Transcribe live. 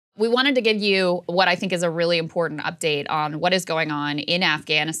we wanted to give you what I think is a really important update on what is going on in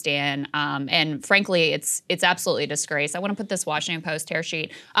Afghanistan. And frankly, it's absolutely a disgrace. I want to put this Washington Post tear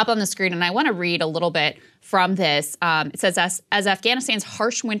sheet up on the screen, and I want to read a little bit from this. It says, as Afghanistan's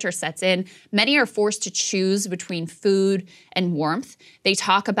harsh winter sets in, many are forced to choose between food and warmth. They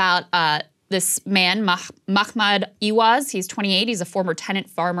talk about this man, Mahmoud Iwaz. He's 28. He's a former tenant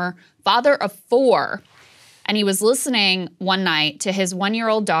farmer, father of 4. And he was listening one night to his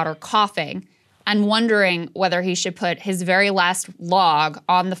 1-year-old daughter coughing and wondering whether he should put his very last log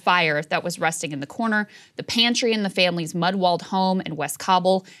on the fire that was resting in the corner. The pantry in the family's mud-walled home in West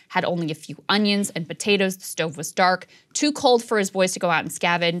Kabul had only a few onions and potatoes. The stove was dark, too cold for his boys to go out and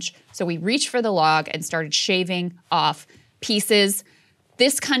scavenge. So he reached for the log and started shaving off pieces.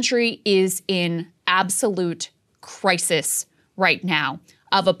 This country is in absolute crisis right now.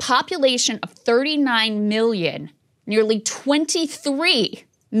 Of a population of 39 million, nearly 23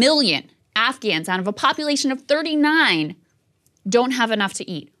 million Afghans out of a population of 39 don't have enough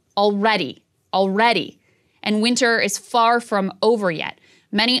to eat already. And winter is far from over yet.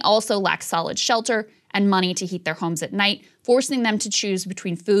 Many also lack solid shelter and money to heat their homes at night, forcing them to choose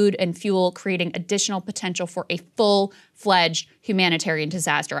between food and fuel, creating additional potential for a full-fledged humanitarian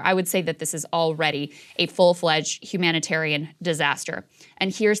disaster. I would say that this is already a full-fledged humanitarian disaster.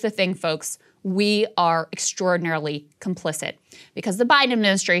 And here's the thing, folks. We are extraordinarily complicit because the Biden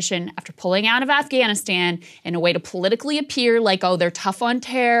administration, after pulling out of Afghanistan in a way to politically appear like, oh, they're tough on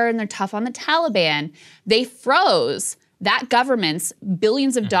terror and they're tough on the Taliban, they froze that government's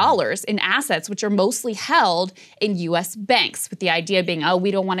billions of dollars in assets, which are mostly held in U.S. banks, with the idea being, oh, we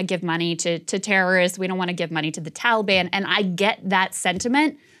don't want to give money to terrorists, we don't want to give money to the Taliban. And I get that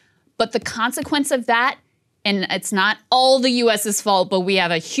sentiment, but the consequence of that, and it's not all the U.S.'s fault, but we have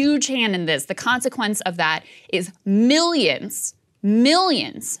a huge hand in this, the consequence of that is millions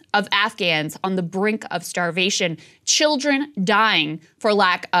of Afghans on the brink of starvation, children dying for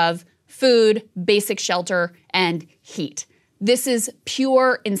lack of food, basic shelter, and heat. This is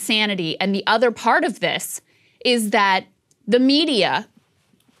pure insanity. And the other part of this is that the media,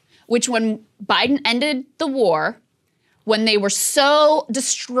 which when Biden ended the war, when they were so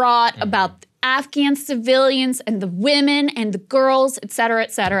distraught about Afghan civilians and the women and the girls, et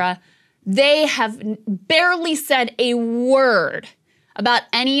cetera, they have barely said a word about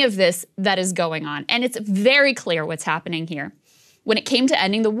any of this that is going on. And it's very clear what's happening here. When it came to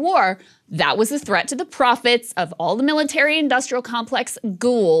ending the war, that was a threat to the profits of all the military-industrial complex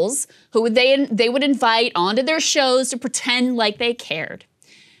ghouls who they would invite onto their shows to pretend like they cared.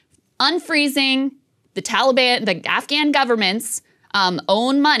 Unfreezing the Taliban, the Afghan government's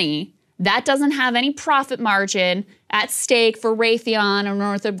own money, that doesn't have any profit margin at stake for Raytheon or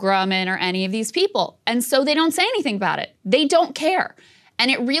Northrop Grumman or any of these people. And so they don't say anything about it. They don't care. And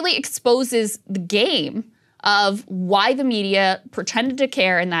it really exposes the game of why the media pretended to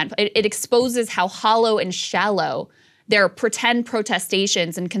care, and that it exposes how hollow and shallow their pretend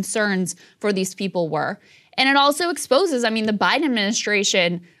protestations and concerns for these people were. And it also exposes, the Biden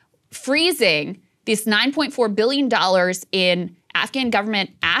administration freezing this $9.4 billion in Afghan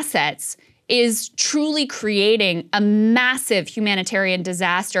government assets is truly creating a massive humanitarian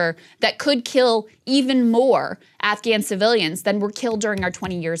disaster that could kill even more Afghan civilians than were killed during our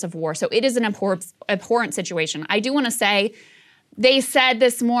 20 years of war. So it is an abhorrent situation. I do want to say, they said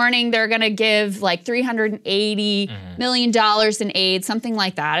this morning they're going to give like $380 million in aid, something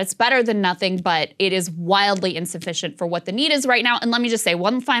like that. It's better than nothing, but it is wildly insufficient for what the need is right now. And let me just say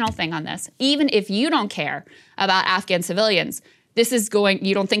one final thing on this. Even if you don't care about Afghan civilians,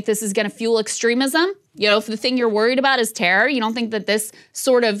 you don't think this is going to fuel extremism? If the thing you're worried about is terror, you don't think that this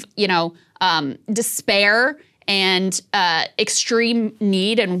sort of, despair and extreme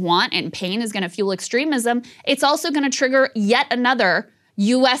need and want and pain is going to fuel extremism? It's also going to trigger yet another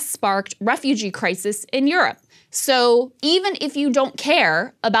U.S.-sparked refugee crisis in Europe. So even if you don't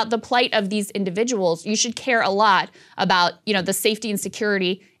care about the plight of these individuals, you should care a lot about, the safety and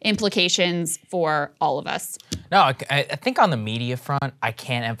security implications for all of us. No, I think on the media front, I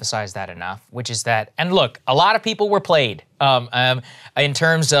can't emphasize that enough, which is that, and look, a lot of people were played in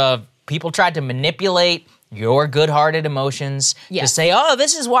terms of people tried to manipulate your good-hearted emotions to say, oh,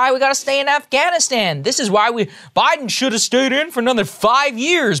 this is why we got to stay in Afghanistan. This is why Biden should have stayed in for another 5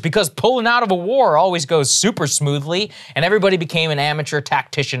 years because pulling out of a war always goes super smoothly. And everybody became an amateur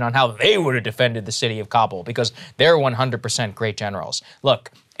tactician on how they would have defended the city of Kabul because they're 100% great generals.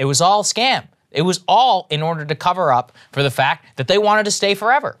 Look, it was all scam. It was all in order to cover up for the fact that they wanted to stay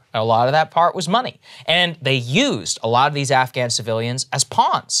forever. A lot of that part was money. And they used a lot of these Afghan civilians as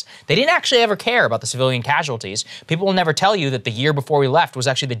pawns. They didn't actually ever care about the civilian casualties. People will never tell you that the year before we left was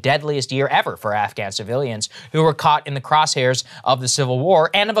actually the deadliest year ever for Afghan civilians who were caught in the crosshairs of the civil war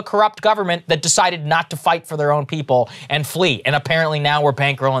and of a corrupt government that decided not to fight for their own people and flee. And apparently now we're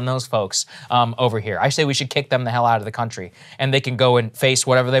bankrolling those folks over here. I say we should kick them the hell out of the country and they can go and face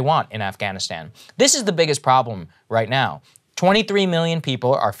whatever they want in Afghanistan. This is the biggest problem right now. 23 million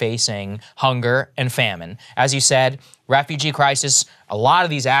people are facing hunger and famine. As you said, refugee crisis, a lot of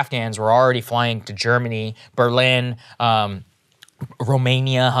these Afghans were already flying to Germany, Berlin,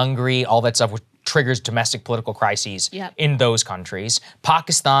 Romania, Hungary, all that stuff, which triggers domestic political crises in those countries.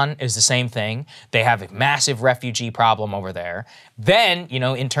 Pakistan is the same thing. They have a massive refugee problem over there. Then, you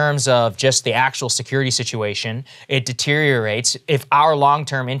know, in terms of just the actual security situation, it deteriorates. If our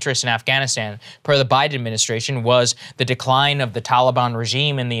long-term interest in Afghanistan, per the Biden administration, was the decline of the Taliban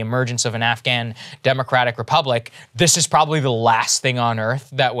regime and the emergence of an Afghan Democratic Republic, this is probably the last thing on earth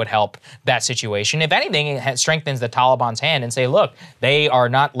that would help that situation. If anything, it strengthens the Taliban's hand and say, look, they are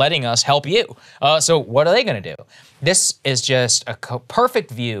not letting us help you. So what are they going to do? This is just a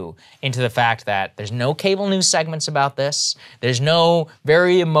perfect view into the fact that there's no cable news segments about this. There's no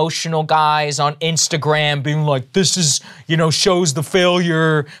very emotional guys on Instagram being like, this is, you know, shows the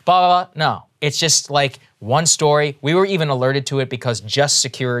failure, blah, blah, blah. No, it's just like one story. We were even alerted to it because Just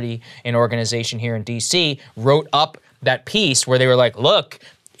Security, an organization here in DC, wrote up that piece where they were like, look,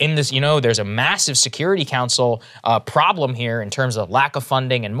 in this, you know, there's a massive Security Council problem here in terms of lack of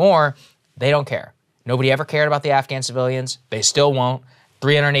funding and more. They don't care. Nobody ever cared about the Afghan civilians. They still won't.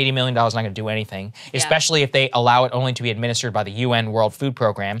 $380 million is not going to do anything, especially if they allow it only to be administered by the UN World Food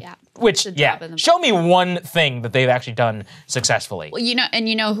Program, which, show me one thing that they've actually done successfully. Well, you know, and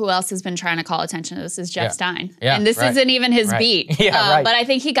you know who else has been trying to call attention to this is Jeff Stein. And this isn't even his beat. But I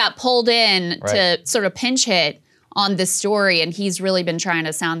think he got pulled in to sort of pinch hit on this story, and he's really been trying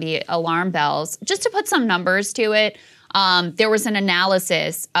to sound the alarm bells. Just to put some numbers to it, there was an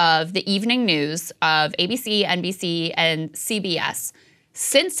analysis of the evening news of ABC, NBC, and CBS.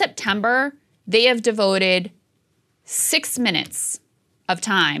 Since September, they have devoted 6 minutes of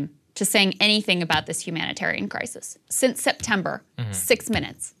time to saying anything about this humanitarian crisis. Since September, 6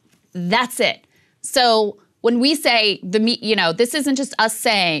 minutes. That's it. So when we say, you know, this isn't just us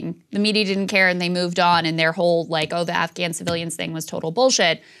saying the media didn't care and they moved on and their whole, like, oh, the Afghan civilians thing was total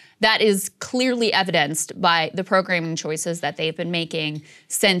bullshit. That is clearly evidenced by the programming choices that they've been making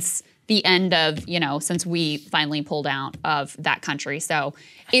since the end of, you know, since we finally pulled out of that country. So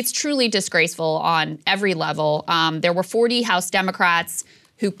it's truly disgraceful on every level. There were 40 House Democrats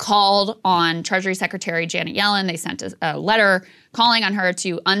who called on Treasury Secretary Janet Yellen. They sent a letter calling on her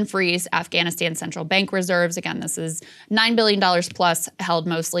to unfreeze Afghanistan central bank reserves. Again, this is $9 billion plus held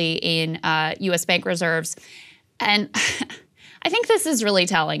mostly in U.S. bank reserves. And I think this is really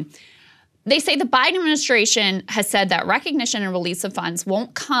telling. They say the Biden administration has said that recognition and release of funds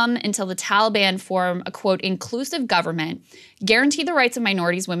won't come until the Taliban form a, quote, inclusive government, guarantee the rights of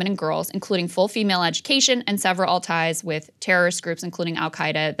minorities, women, and girls, including full female education, and sever all ties with terrorist groups, including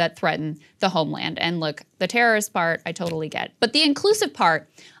al-Qaeda, that threaten the homeland. And look, the terrorist part, I totally get. But the inclusive part,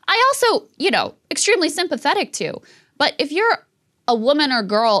 I also, you know, extremely sympathetic to. But if you're a woman or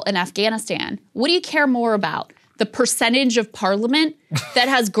girl in Afghanistan, what do you care more about? The percentage of parliament that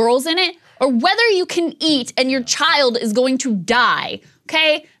has girls in it, or whether you can eat and your child is going to die,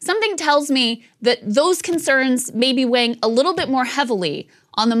 okay? Something tells me that those concerns may be weighing a little bit more heavily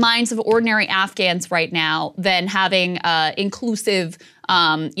on the minds of ordinary Afghans right now than having inclusive,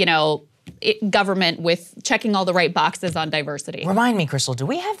 you know, government with checking all the right boxes on diversity. Remind me, Krystal, do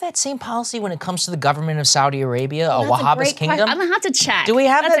we have that same policy when it comes to the government of Saudi Arabia, a Wahhabist kingdom? I'm gonna have to check. Do we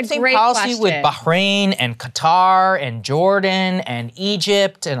have that same policy with Bahrain and Qatar and Jordan and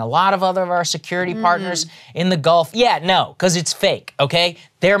Egypt and a lot of other of our security partners in the Gulf? Yeah, no, because it's fake, okay?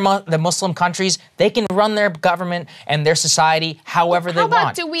 They're the Muslim countries. They can run their government and their society however they want. How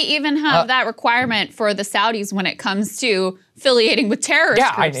about do we even have that requirement for the Saudis when it comes to affiliating with terrorist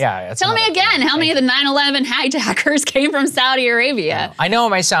groups? Tell me again, how many of the 9/11 hijackers came from Saudi Arabia? I know it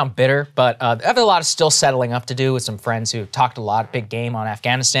might sound bitter, but I have a lot of still settling up to do with some friends who talked a lot, big game on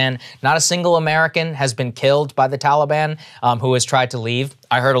Afghanistan. Not a single American has been killed by the Taliban who has tried to leave.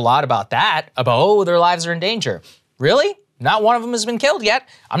 I heard a lot about that, about, oh, their lives are in danger. Really? Not one of them has been killed yet.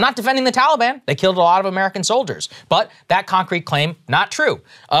 I'm not defending the Taliban. They killed a lot of American soldiers. But that concrete claim, not true.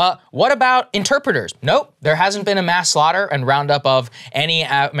 What about interpreters? Nope. There hasn't been a mass slaughter and roundup of any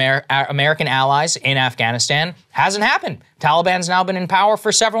American allies in Afghanistan. Hasn't happened. Taliban's now been in power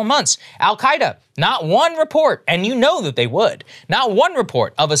for several months. Al-Qaeda, not one report, and you know that they would, not one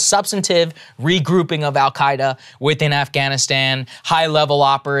report of a substantive regrouping of Al-Qaeda within Afghanistan, high-level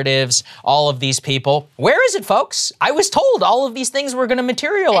operatives, all of these people. Where is it, folks? I was told all of these things were going to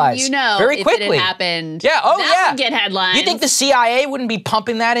materialize very quickly. If it had happened, that would get headlines. You think the CIA wouldn't be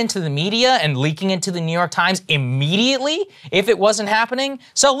pumping that into the media and leaking it to the New York Times immediately if it wasn't happening?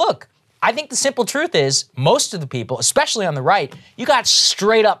 So look, I think the simple truth is most of the people, especially on the right, you got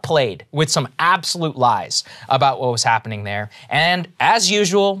straight up played with some absolute lies about what was happening there. And as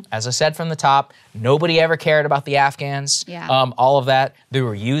usual, as I said from the top, nobody ever cared about the Afghans. Yeah. All of that. They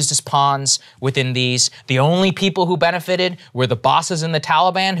were used as pawns within these. The only people who benefited were the bosses in the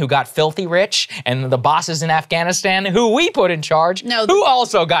Taliban who got filthy rich, and the bosses in Afghanistan who we put in charge who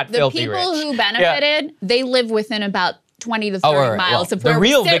also got filthy rich. The people who benefited, they live within about 20 to 30 miles of where the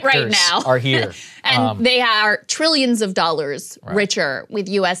real we sit right victors now. are here. And they are trillions of dollars richer with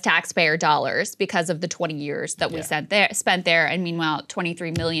U.S. taxpayer dollars because of the 20 years that we spent there. And meanwhile,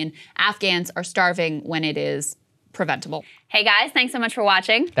 23 million Afghans are starving when it is preventable. Hey guys, thanks so much for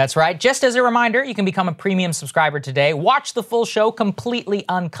watching. That's right. Just as a reminder, you can become a premium subscriber today. Watch the full show completely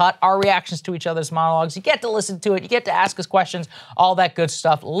uncut, our reactions to each other's monologues. You get to listen to it, you get to ask us questions, all that good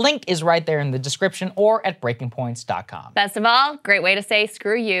stuff. Link is right there in the description or at breakingpoints.com. Best of all, great way to say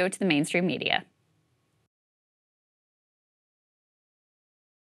screw you to the mainstream media.